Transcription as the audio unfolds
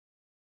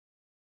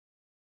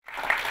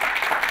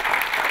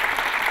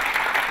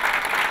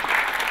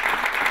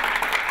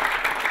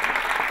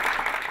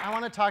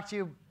to talk to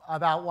you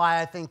about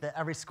why I think that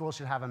every school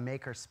should have a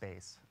maker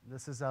space.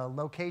 This is a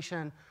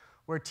location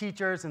where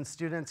teachers and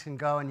students can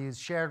go and use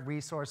shared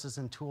resources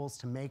and tools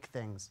to make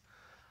things.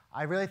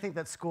 I really think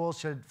that schools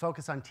should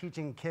focus on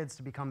teaching kids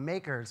to become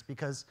makers,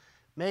 because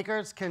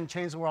makers can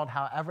change the world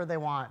however they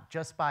want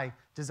just by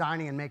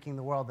designing and making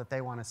the world that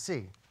they want to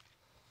see.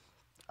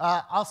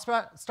 I'll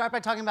start by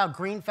talking about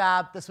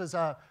GreenFab. This was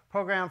a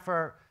program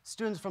for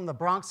students from the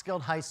Bronx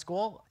Guild High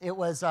School. It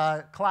was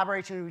a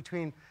collaboration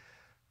between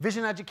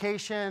Vision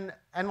Education,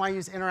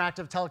 NYU's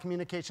Interactive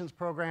Telecommunications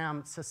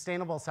Program,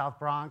 Sustainable South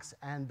Bronx,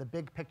 and the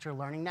Big Picture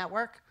Learning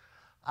Network.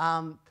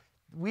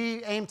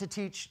 We aim to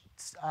teach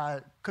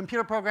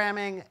computer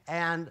programming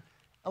and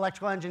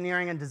electrical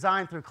engineering and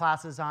design through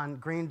classes on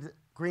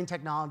green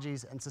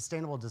technologies and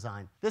sustainable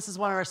design. This is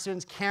one of our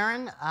students,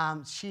 Karen.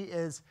 She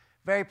is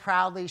very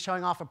proudly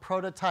showing off a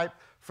prototype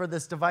for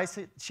this device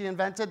she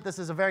invented. This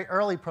is a very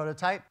early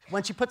prototype.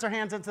 When she puts her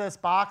hands into this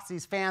box,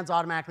 these fans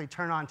automatically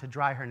turn on to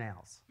dry her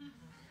nails.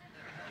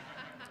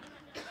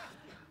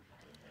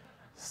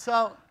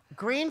 So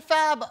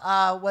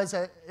GreenFab was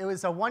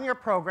a one-year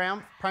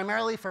program,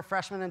 primarily for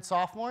freshmen and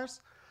sophomores.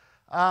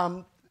 We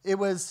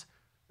had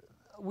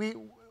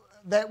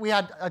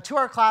a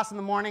 2-hour class in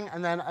the morning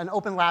and then an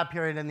open lab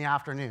period in the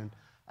afternoon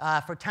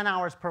for 10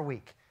 hours per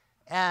week.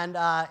 And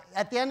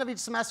at the end of each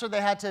semester,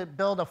 they had to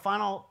build a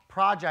final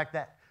project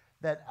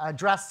that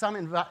addressed some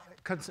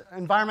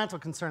environmental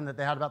concern that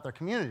they had about their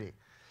community.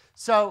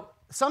 So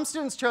some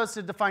students chose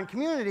to define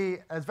community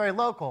as very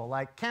local,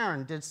 like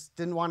Karen just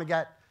didn't want to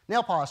get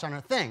nail polish on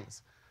her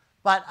things.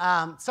 But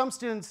some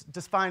students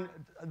defined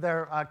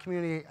their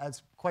community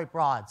as quite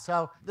broad.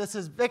 So this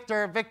is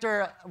Victor.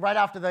 Victor, right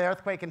after the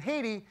earthquake in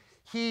Haiti,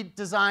 he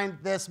designed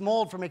this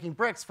mold for making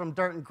bricks from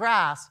dirt and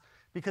grass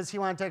because he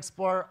wanted to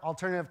explore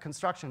alternative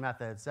construction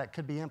methods that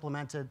could be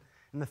implemented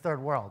in the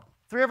third world.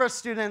 3 of our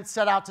students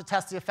set out to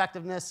test the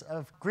effectiveness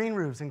of green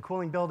roofs and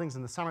cooling buildings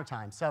in the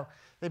summertime. So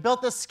they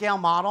built this scale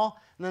model,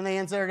 and then they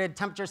inserted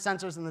temperature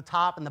sensors in the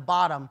top and the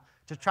bottom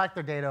to track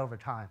their data over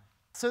time.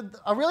 So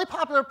a really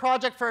popular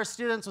project for our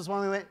students was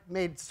when we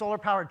made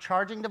solar-powered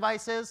charging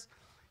devices.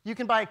 You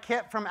can buy a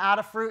kit from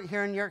Adafruit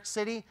here in New York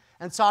City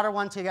and solder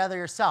one together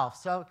yourself.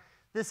 So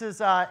this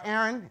is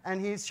Aaron, and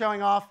he's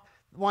showing off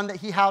one that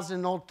he housed in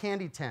an old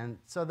candy tin.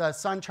 So the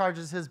sun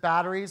charges his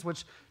batteries,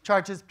 which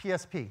charges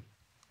PSP.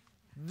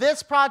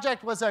 This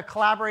project was a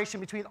collaboration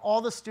between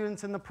all the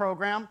students in the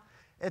program.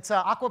 It's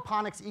an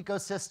aquaponics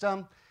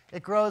ecosystem.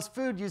 It grows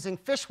food using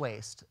fish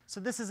waste. So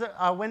this is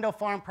a window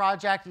farm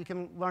project. You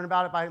can learn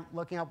about it by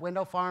looking up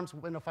window farms,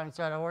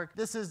 windowfarms.org.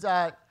 This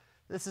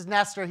is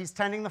Nestor. He's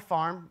tending the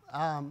farm.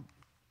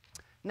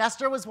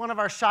 Nestor was one of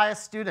our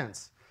shyest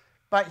students.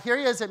 But here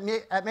he is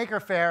at Maker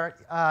Faire.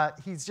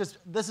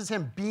 This is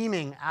him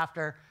beaming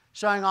after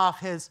showing off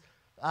his,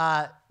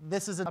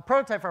 this is a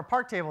prototype for a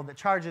park table that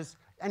charges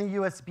any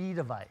USB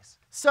device.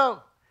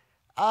 So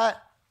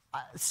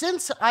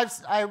since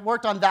I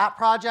worked on that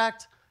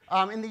project,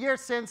 in the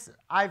years since,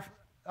 I've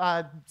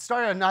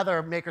started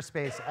another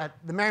makerspace at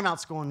the Marymount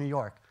School in New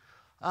York.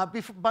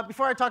 But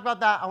before I talk about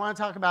that, I want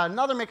to talk about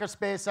another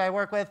makerspace I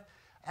work with.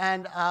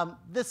 And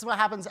this is what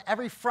happens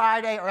every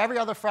Friday or every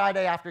other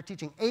Friday after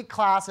teaching 8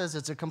 classes.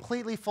 It's a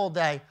completely full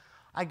day.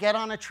 I get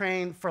on a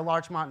train for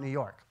Larchmont, New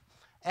York.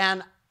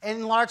 And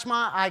in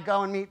Larchmont, I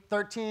go and meet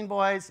 13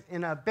 boys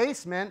in a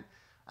basement.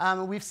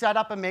 We've set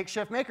up a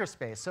makeshift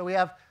makerspace. So we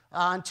have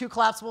on 2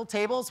 collapsible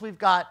tables, we've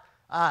got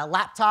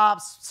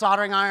laptops,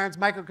 soldering irons,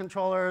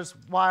 microcontrollers,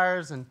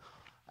 wires, and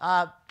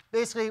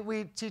basically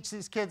we teach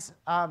these kids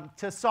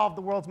to solve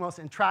the world's most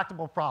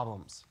intractable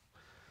problems.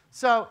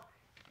 So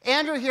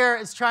Andrew here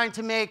is trying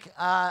to make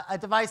a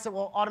device that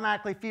will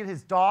automatically feed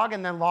his dog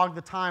and then log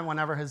the time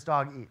whenever his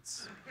dog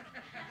eats.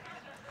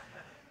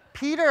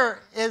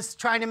 Peter is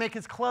trying to make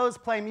his clothes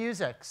play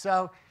music.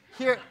 So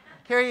here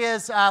he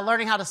is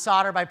learning how to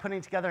solder by putting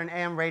together an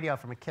AM radio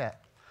from a kit.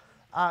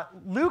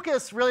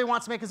 Lucas really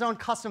wants to make his own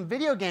custom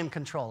video game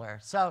controller.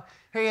 So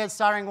here he is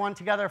soldering one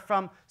together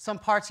from some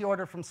parts he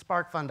ordered from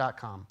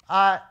sparkfun.com.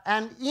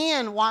 And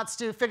Ian wants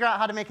to figure out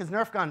how to make his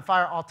Nerf gun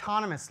fire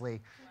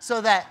autonomously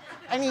so that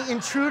any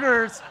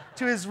intruders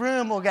to his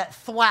room will get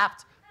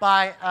thwapped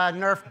by a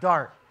Nerf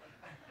dart.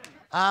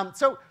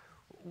 So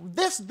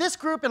this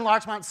group in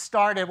Larchmont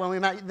started when we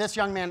met this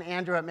young man,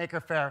 Andrew, at Maker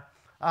Faire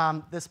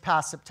this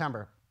past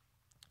September.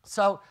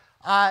 So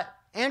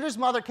Andrew's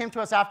mother came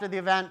to us after the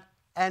event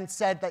and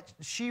said that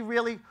she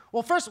really,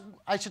 well, first,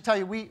 I should tell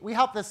you, we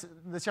helped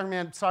this young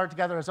man solder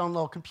together his own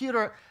little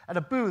computer at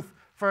a booth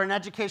for an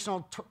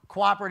educational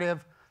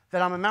cooperative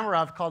that I'm a member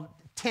of called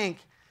HTINK.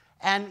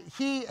 And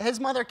his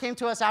mother came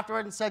to us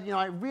afterward and said,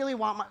 I really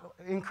want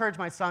to encourage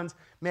my son's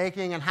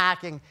making and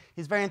hacking.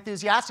 He's very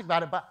enthusiastic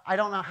about it, but I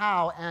don't know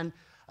how. And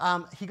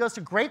he goes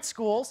to great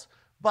schools,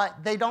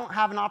 but they don't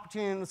have an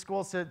opportunity in the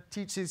schools to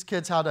teach these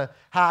kids how to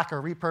hack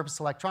or repurpose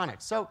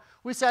electronics. So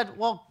we said,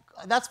 well,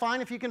 that's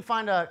fine. If you can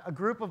find a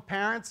group of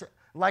parents,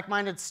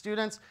 like-minded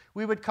students,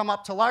 we would come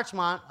up to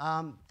Larchmont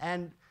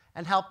and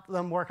help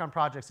them work on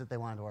projects that they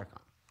wanted to work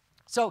on.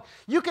 So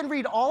you can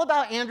read all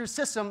about Andrew's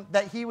system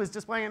that he was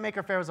displaying at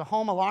Maker Faire. It was a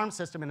home alarm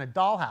system in a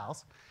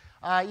dollhouse.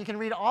 You can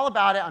read all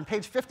about it on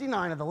page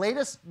 59 of the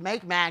latest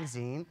Make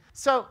magazine.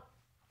 So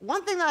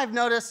one thing that I've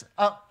noticed,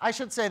 I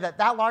should say that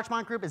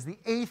Larchmont group is the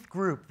 8th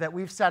group that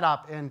we've set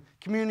up in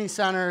community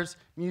centers,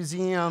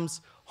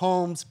 museums,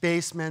 homes,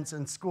 basements,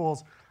 and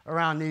schools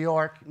around New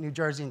York, New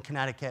Jersey, and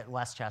Connecticut, and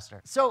Westchester.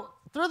 So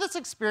through this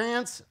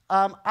experience,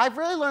 I've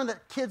really learned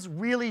that kids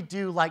really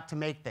do like to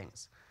make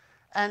things.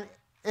 And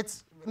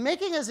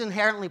making is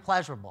inherently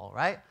pleasurable,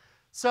 right?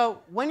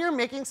 So when you're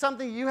making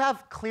something, you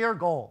have clear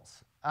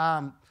goals.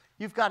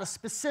 You've got a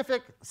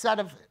specific set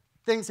of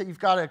things that you've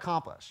got to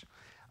accomplish.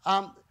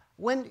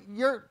 When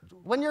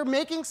you're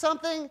making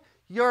something,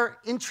 you're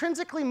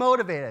intrinsically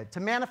motivated to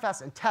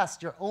manifest and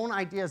test your own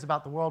ideas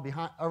about the world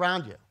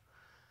around you.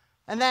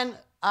 And then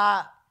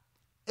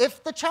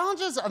if the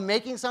challenges of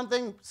making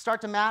something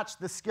start to match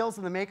the skills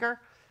of the maker,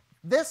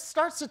 this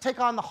starts to take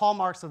on the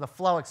hallmarks of the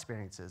flow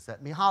experiences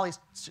that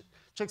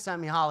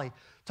Csikszentmihalyi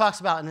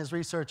talks about in his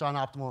research on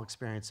optimal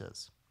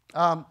experiences.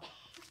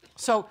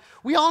 So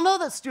we all know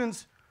that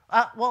students,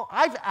 well,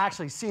 I've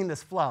actually seen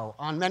this flow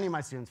on many of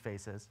my students'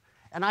 faces,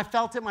 and I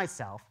felt it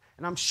myself,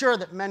 and I'm sure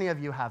that many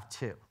of you have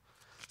too.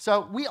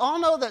 So we all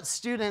know that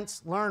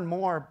students learn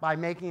more by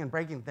making and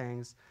breaking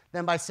things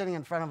than by sitting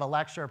in front of a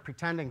lecture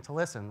pretending to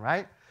listen,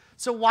 right?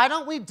 So why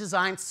don't we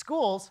design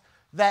schools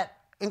that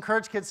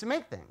encourage kids to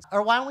make things?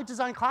 Or why don't we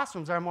design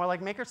classrooms that are more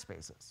like maker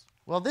spaces?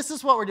 Well, this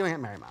is what we're doing at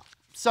Marymount.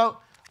 So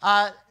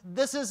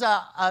this is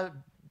a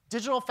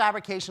digital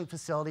fabrication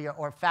facility,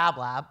 or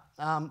FabLab.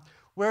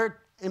 We're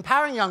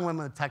empowering young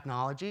women with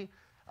technology,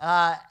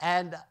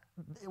 and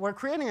we're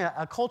creating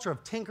a culture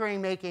of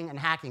tinkering, making, and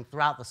hacking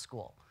throughout the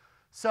school.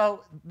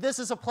 So this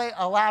is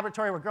a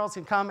laboratory where girls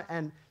can come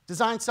and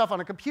design stuff on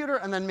a computer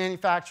and then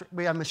manufacture.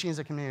 We have machines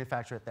that can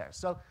manufacture it there.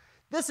 So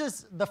this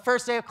is the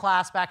first day of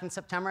class back in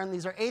September, and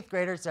these are 8th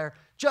graders. They're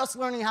just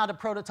learning how to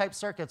prototype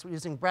circuits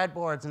using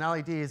breadboards and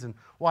LEDs and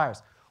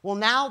wires. Well,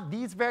 now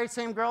these very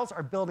same girls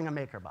are building a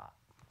MakerBot.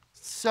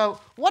 So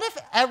what if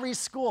every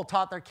school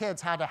taught their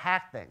kids how to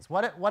hack things?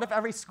 What if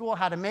every school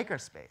had a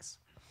makerspace?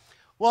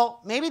 Well,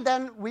 maybe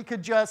then we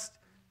could just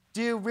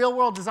do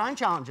real-world design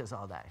challenges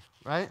all day,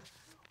 right?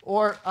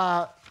 Or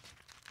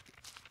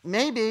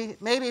maybe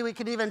we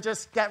could even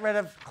just get rid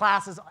of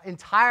classes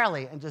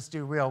entirely and just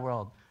do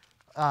real-world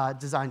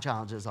design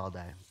challenges all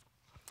day.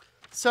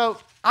 So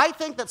I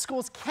think that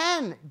schools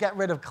can get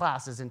rid of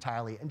classes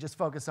entirely and just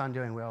focus on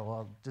doing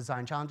real-world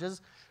design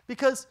challenges,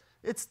 because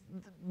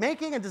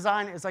making a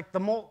design is like the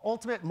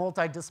ultimate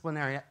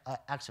multidisciplinary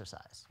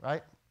exercise,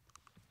 right?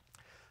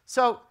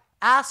 So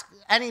ask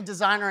any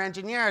designer or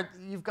engineer.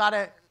 You've got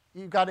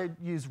to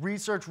use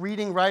research,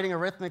 reading, writing,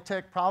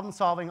 arithmetic, problem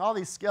solving, all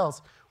these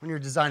skills when you're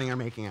designing or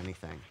making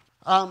anything.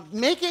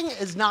 Making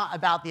is not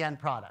about the end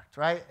product,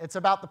 right? It's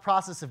about the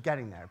process of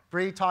getting there.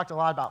 Bree talked a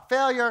lot about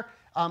failure.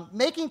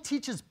 Making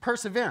teaches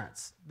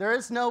perseverance. There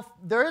is no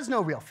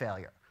real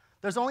failure.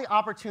 There's only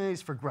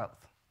opportunities for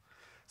growth.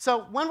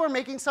 So when we're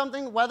making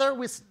something, whether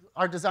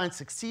our design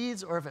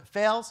succeeds or if it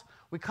fails,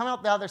 we come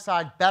out the other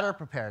side better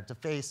prepared to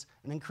face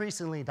an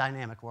increasingly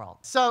dynamic world.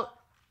 So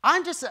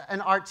I'm just an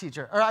art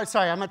teacher, or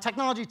sorry, I'm a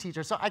technology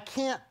teacher, so I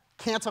can't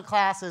cancel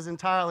classes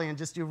entirely and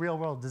just do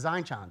real-world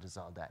design challenges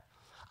all day.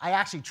 I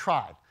actually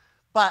tried.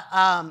 But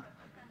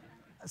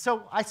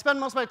so I spend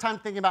most of my time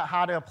thinking about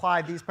how to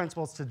apply these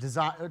principles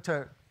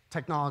to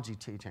technology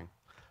teaching.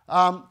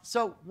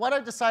 So what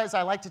I decided is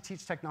I like to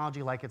teach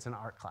technology like it's an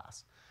art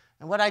class.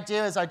 And what I do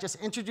is I just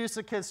introduce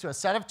the kids to a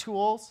set of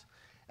tools,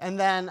 and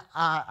then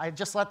I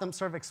just let them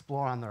sort of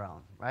explore on their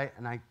own, right?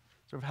 And I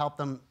sort of help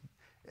them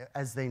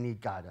as they need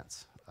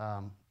guidance.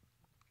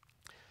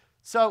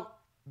 So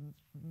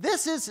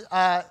this is,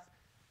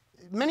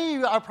 many of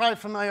you are probably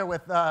familiar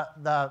with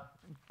the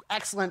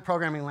excellent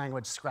programming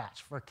language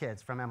Scratch for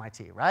kids from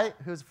MIT, right?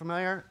 Who's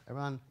familiar?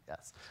 Everyone?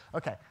 Yes.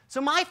 OK.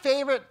 So my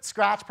favorite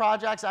Scratch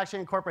projects actually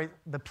incorporate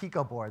the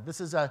Pico board.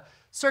 This is a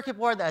circuit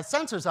board that has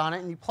sensors on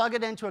it, and you plug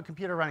it into a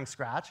computer running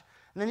Scratch.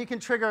 And then you can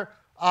trigger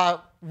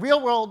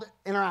real-world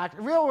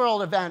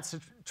events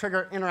to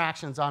trigger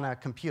interactions on a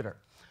computer.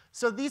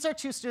 So these are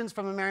 2 students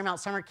from the Marymount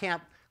summer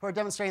camp who are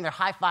demonstrating their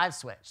high-five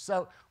switch.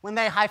 So when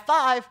they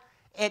high-five,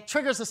 it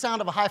triggers the sound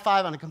of a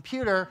high-five on a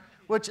computer,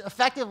 which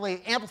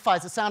effectively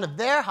amplifies the sound of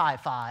their high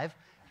five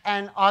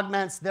and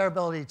augments their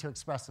ability to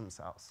express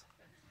themselves.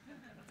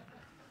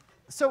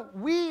 So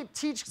we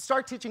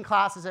start teaching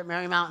classes at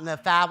Marymount in the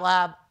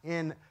FabLab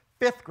in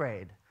 5th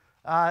grade.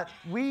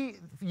 We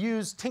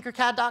use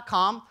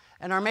tinkercad.com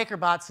and our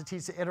MakerBots to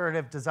teach the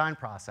iterative design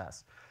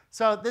process.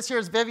 So this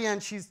year's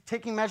Vivian. She's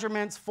taking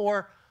measurements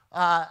for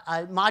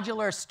a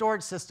modular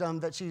storage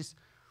system that she's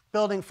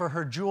building for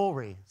her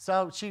jewelry.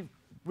 So she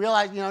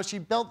realized,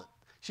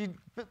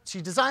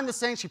 she designed this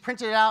thing, she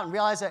printed it out, and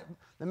realized that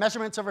the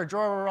measurements of her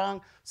drawer were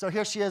wrong. So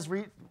here she is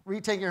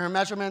retaking her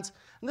measurements.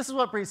 And this is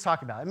what Bree's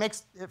talking about.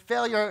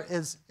 Failure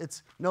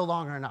it's no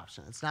longer an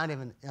option. It's not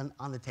even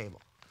on the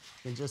table.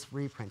 You can just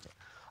reprint it.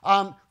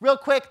 Real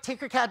quick,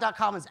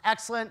 tinkercad.com is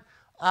excellent.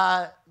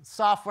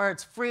 software.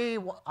 It's free,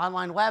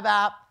 online web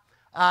app.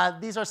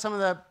 These are some of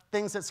the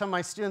things that some of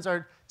my students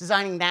are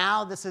designing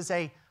now. This is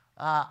a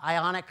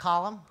ionic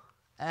column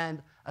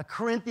and a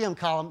Corinthian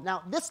column.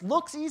 Now, this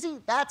looks easy.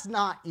 That's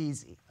not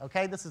easy,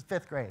 okay? This is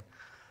 5th grade.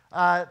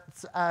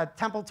 It's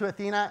Temple to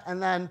Athena,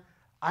 and then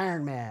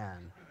Iron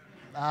Man.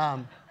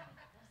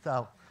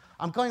 So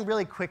I'm going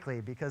really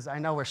quickly because I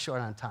know we're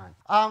short on time.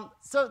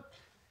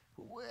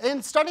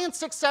 Starting in 6th,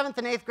 7th,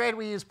 and 8th grade,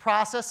 we use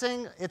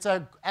processing. It's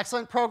an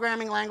excellent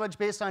programming language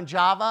based on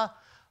Java.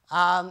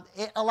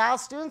 It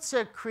allows students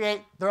to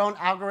create their own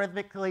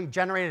algorithmically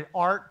generated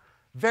art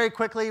very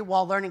quickly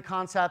while learning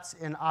concepts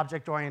in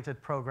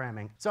object-oriented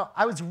programming. So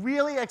I was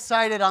really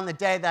excited on the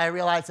day that I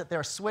realized that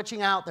they're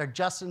switching out their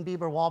Justin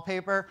Bieber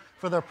wallpaper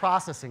for their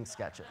processing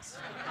sketches.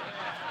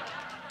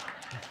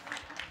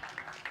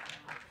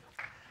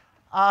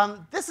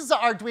 This is an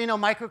Arduino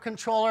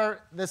microcontroller.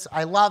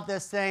 I love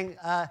this thing.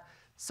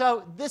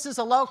 So this is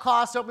a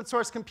low-cost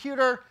open-source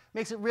computer.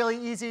 Makes it really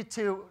easy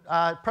to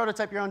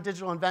prototype your own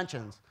digital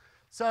inventions.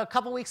 So a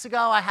couple weeks ago,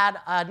 I had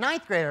a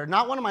 9th grader,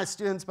 not one of my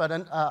students, but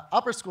an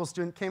upper school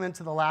student came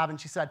into the lab, and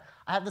she said,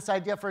 I have this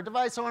idea for a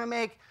device I want to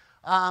make.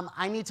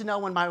 I need to know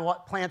when my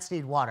plants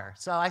need water.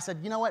 So I said,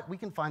 you know what? We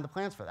can find the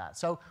plants for that.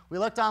 So we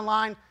looked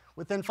online.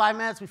 Within 5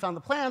 minutes, we found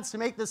the plants to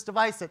make this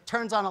device that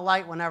turns on a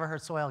light whenever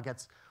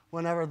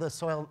the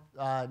soil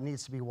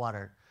needs to be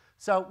watered.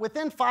 So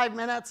within 5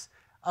 minutes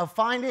of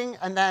finding,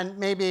 and then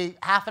maybe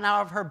half an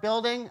hour of her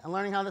building and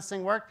learning how this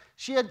thing worked,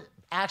 she had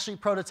actually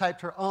prototyped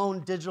her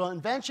own digital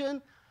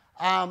invention.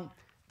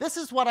 This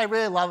is what I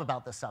really love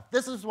about this stuff.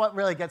 This is what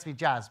really gets me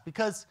jazzed,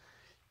 because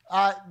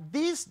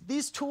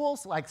these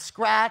tools like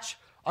Scratch,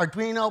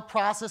 Arduino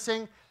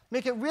processing,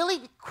 make it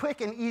really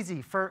quick and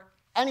easy for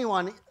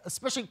anyone,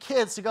 especially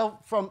kids, to go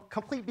from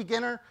complete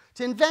beginner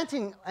to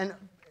inventing and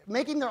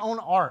making their own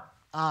art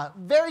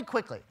very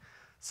quickly.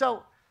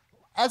 So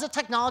as a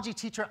technology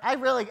teacher, I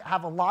really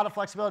have a lot of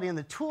flexibility in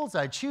the tools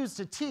I choose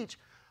to teach.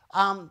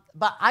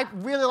 But I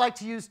really like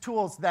to use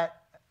tools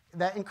that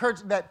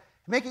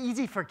make it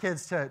easy for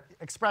kids to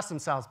express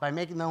themselves by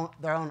making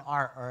their own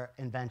art or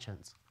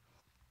inventions.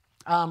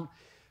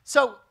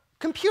 So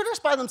computers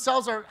by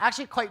themselves are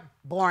actually quite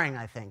boring,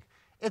 I think.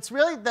 It's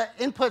really the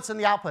inputs and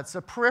the outputs,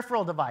 the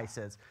peripheral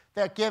devices,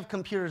 that give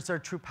computers their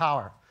true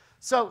power.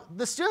 So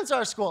the students at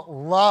our school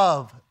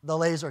love the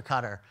laser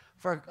cutter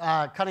for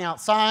cutting out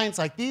signs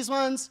like these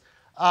ones,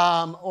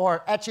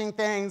 or etching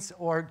things,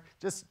 or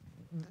just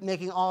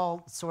making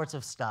all sorts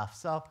of stuff.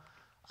 So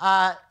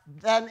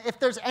then if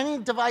there's any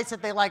device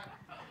that they like,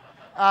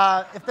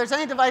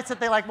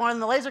 more than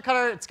the laser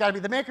cutter, it's got to be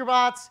the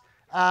MakerBots.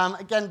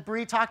 Again,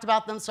 Bree talked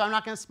about them, so I'm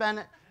not going to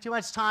spend too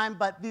much time,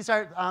 but these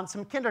are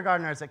some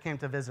kindergartners that came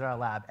to visit our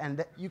lab,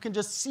 and you can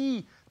just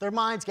see their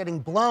minds getting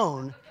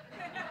blown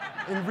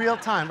in real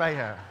time right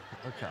here.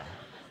 Okay.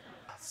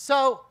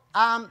 So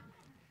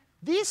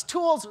these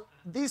tools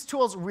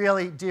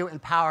really do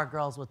empower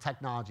girls with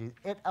technology.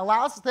 It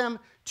allows them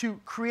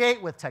to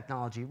create with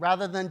technology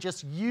rather than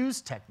just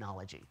use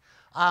technology.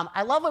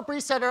 I love what Bree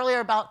said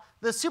earlier about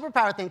the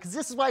superpower thing, because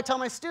this is what I tell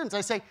my students.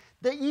 I say,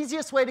 the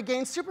easiest way to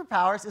gain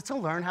superpowers is to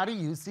learn how to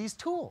use these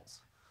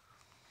tools.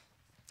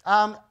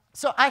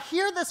 So I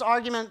hear this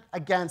argument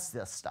against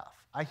this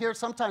stuff.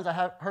 Sometimes I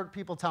have heard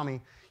people tell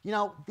me, you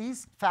know,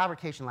 these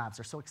fabrication labs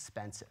are so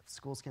expensive.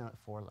 Schools can't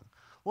afford them.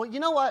 Well, you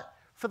know what?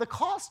 For the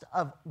cost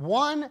of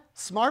one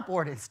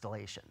smartboard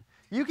installation,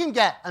 you can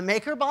get a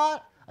MakerBot,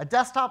 a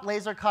desktop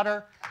laser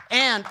cutter,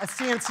 and a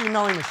CNC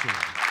milling machine.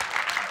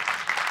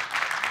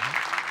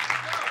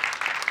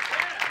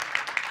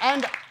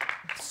 And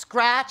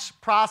Scratch,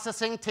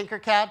 processing,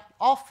 Tinkercad,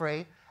 all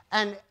free.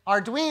 And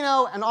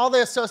Arduino and all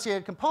the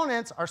associated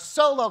components are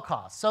so low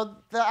cost. So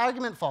the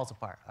argument falls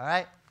apart, all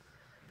right?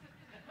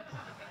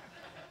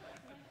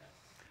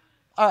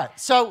 All right,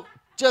 so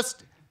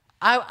just,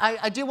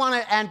 I do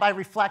want to end by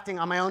reflecting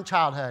on my own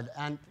childhood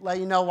and let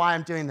you know why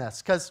I'm doing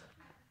this. Because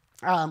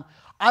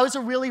I was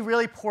a really,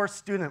 really poor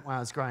student when I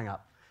was growing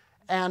up.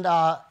 And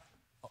now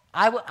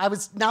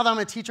that I'm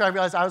a teacher, I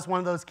realized I was one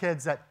of those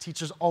kids that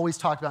teachers always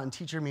talked about in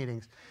teacher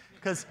meetings.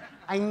 Because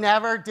I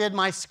never did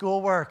my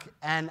schoolwork,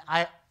 and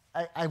I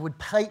would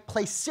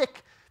play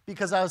sick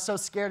because I was so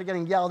scared of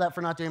getting yelled at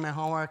for not doing my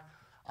homework.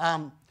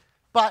 Why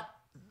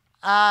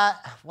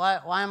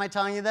am I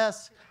telling you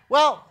this?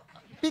 Well,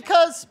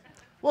 because,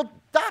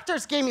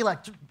 doctors gave me,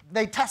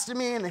 they tested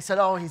me, and they said,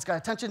 oh, he's got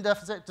attention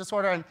deficit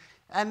disorder,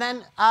 and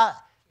then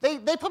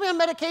they put me on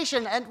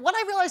medication. And what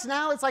I realize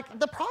now is,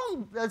 the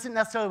problem isn't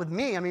necessarily with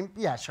me. I mean,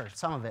 yeah, sure,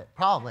 some of it,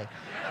 probably.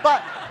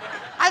 But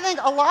I think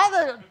a lot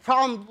of the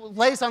problem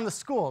lays on the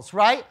schools,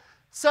 right?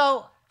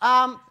 So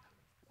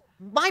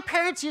my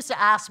parents used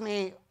to ask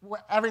me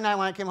every night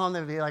when I came home,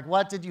 they'd be like,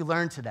 what did you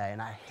learn today?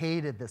 And I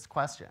hated this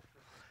question.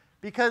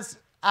 Because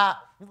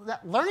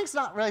learning's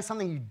not really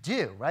something you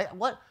do, right?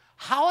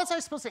 How was I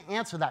supposed to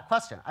answer that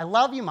question? I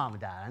love you, Mom and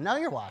Dad. I know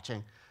you're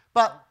watching.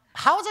 But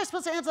how was I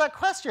supposed to answer that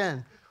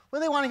question? Well,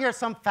 they want to hear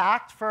some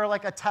fact for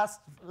a test,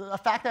 a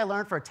fact I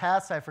learned for a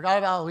test I forgot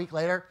about a week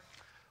later.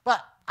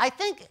 But I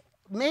think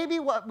maybe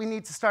what we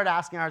need to start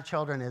asking our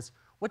children is,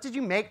 what did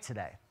you make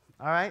today?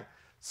 All right?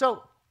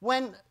 So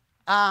when,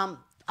 I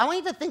want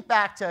you to think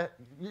back to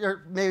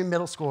your maybe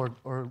middle school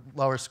or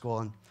lower school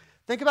and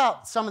think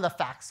about some of the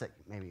facts that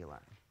maybe you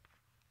learned.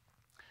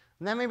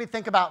 And then maybe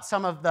think about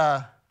some of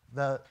the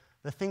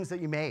things that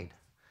you made.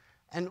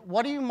 And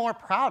what are you more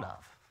proud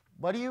of?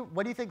 What do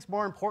you think is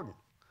more important?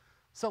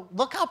 So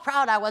look how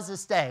proud I was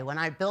this day when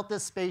I built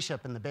this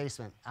spaceship in the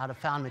basement out of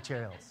found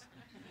materials.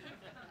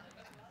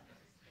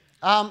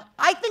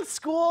 I think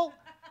school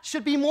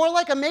should be more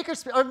like a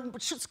makerspace, or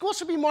school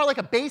should be more like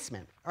a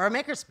basement or a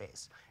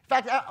makerspace. In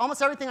fact,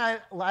 almost everything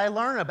I've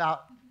learned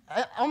about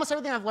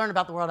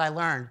the world I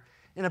learned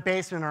in a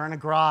basement or in a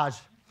garage.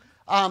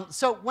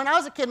 So when I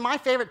was a kid, my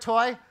favorite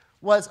toy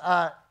was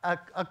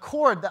a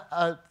cord,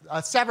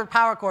 a severed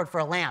power cord for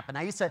a lamp, and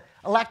I used to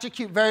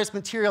electrocute various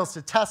materials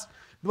to test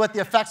what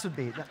the effects would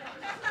be.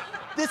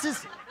 This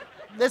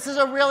is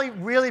a really,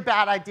 really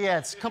bad idea.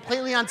 It's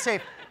completely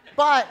unsafe.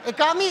 But it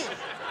got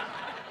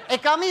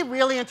me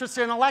really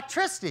interested in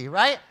electricity,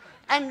 right?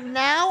 And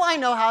now I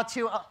know how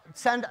to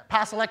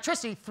pass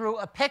electricity through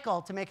a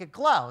pickle to make it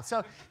glow.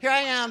 So here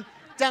I am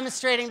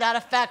demonstrating that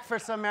effect for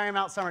some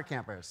Marymount summer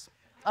campers.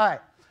 All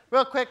right,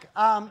 real quick.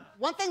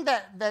 One thing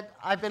that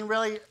I've been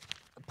really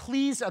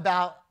pleased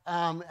about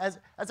as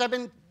I've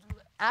been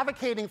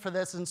advocating for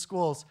this in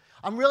schools,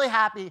 I'm really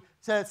happy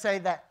to say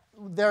that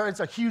there is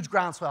a huge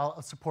groundswell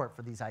of support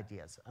for these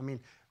ideas. I mean,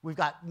 we've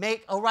got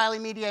O'Reilly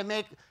Media,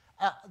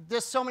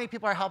 there's so many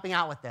people are helping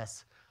out with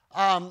this.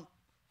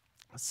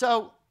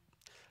 So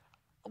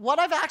what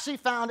I've actually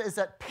found is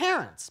that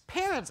parents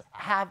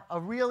have a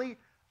really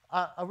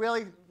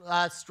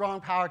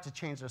strong power to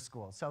change their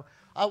schools. So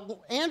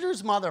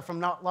Andrew's mother from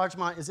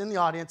Larchmont is in the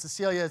audience.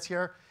 Cecilia is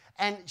here.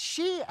 And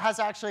she has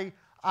actually,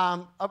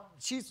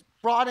 she's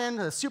brought in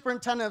the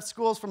superintendent of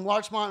schools from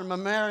Larchmont and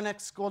Mamaroneck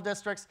school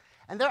districts,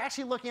 and they're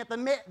actually looking at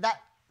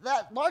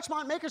that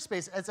Larchmont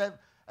makerspace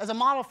as a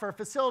model for a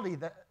facility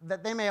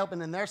that they may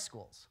open in their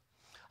schools.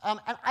 And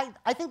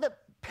I think that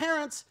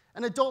parents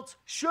and adults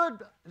should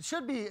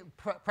be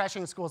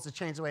pressuring schools to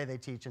change the way they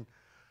teach,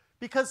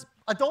 because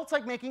adults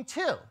like making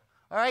too.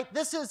 All right,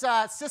 this is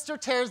Sister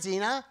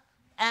Teresina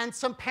and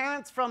some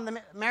parents from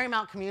the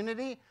Marymount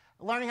community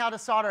learning how to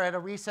solder at a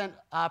recent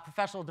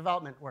professional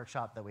development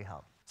workshop that we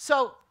held.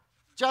 So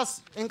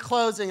just in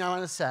closing, I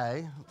want to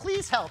say,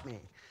 please help me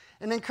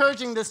in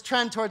encouraging this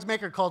trend towards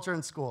maker culture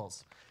in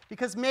schools,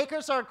 because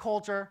makers are a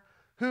culture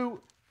who,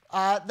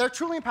 they're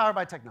truly empowered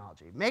by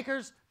technology.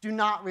 Makers do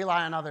not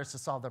rely on others to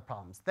solve their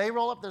problems. They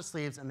roll up their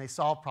sleeves and they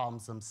solve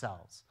problems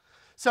themselves.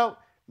 So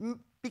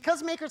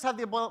because makers have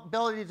the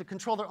ability to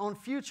control their own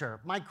future,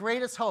 my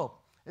greatest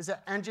hope is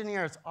that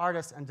engineers,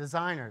 artists, and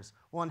designers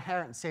will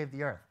inherit and save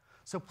the earth.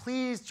 So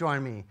please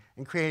join me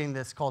in creating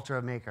this culture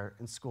of maker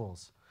in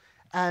schools.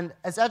 And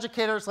as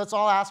educators, let's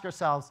all ask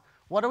ourselves,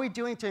 what are we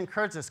doing to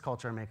encourage this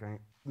culture of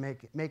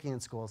making in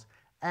schools?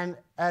 And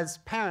as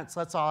parents,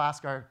 let's all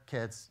ask our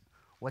kids,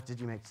 what did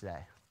you make today?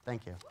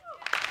 Thank you.